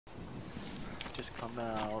come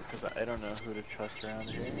out, because I don't know who to trust around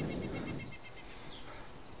here.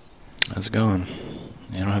 How's it going?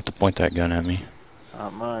 You don't have to point that gun at me.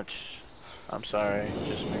 Not much. I'm sorry,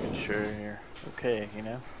 just making sure you're okay, you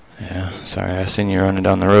know? Yeah, sorry, I seen you running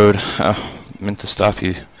down the road. Meant to stop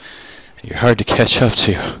you. You're hard to catch up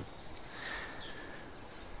to.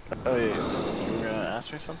 Oh, yeah, you were gonna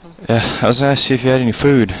ask me something? Yeah, I was gonna ask you if you had any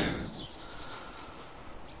food.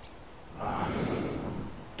 I'm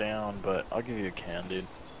down, but I'll give you a can, dude.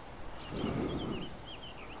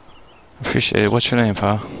 Appreciate it. What's your name,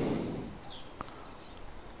 pal?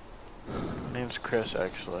 My name's Chris,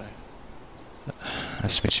 actually.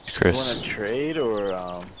 Nice to meet you, You Chris. wanna trade, or,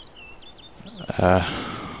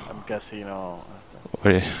 I'm guessing, you know...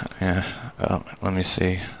 What do you, yeah, well, let me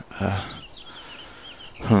see.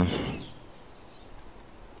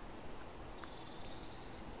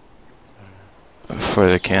 For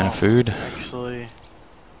the can of food? Actually...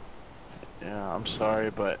 Yeah, I'm sorry,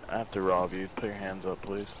 but I have to rob you. Put your hands up,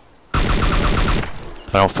 please.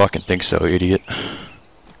 I don't fucking think so, idiot.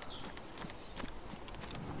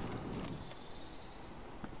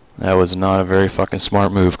 That was not a very fucking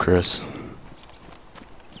smart move, Chris.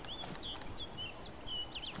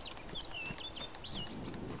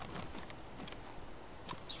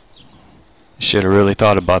 Should have really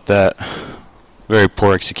thought about that. Very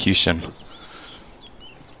poor execution.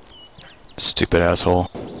 Stupid asshole.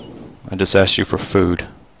 I just asked you for food.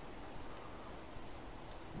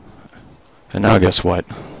 And now guess what?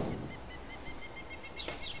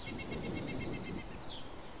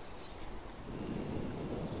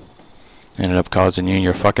 Ended up causing you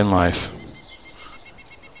your fucking life.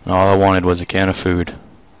 And all I wanted was a can of food.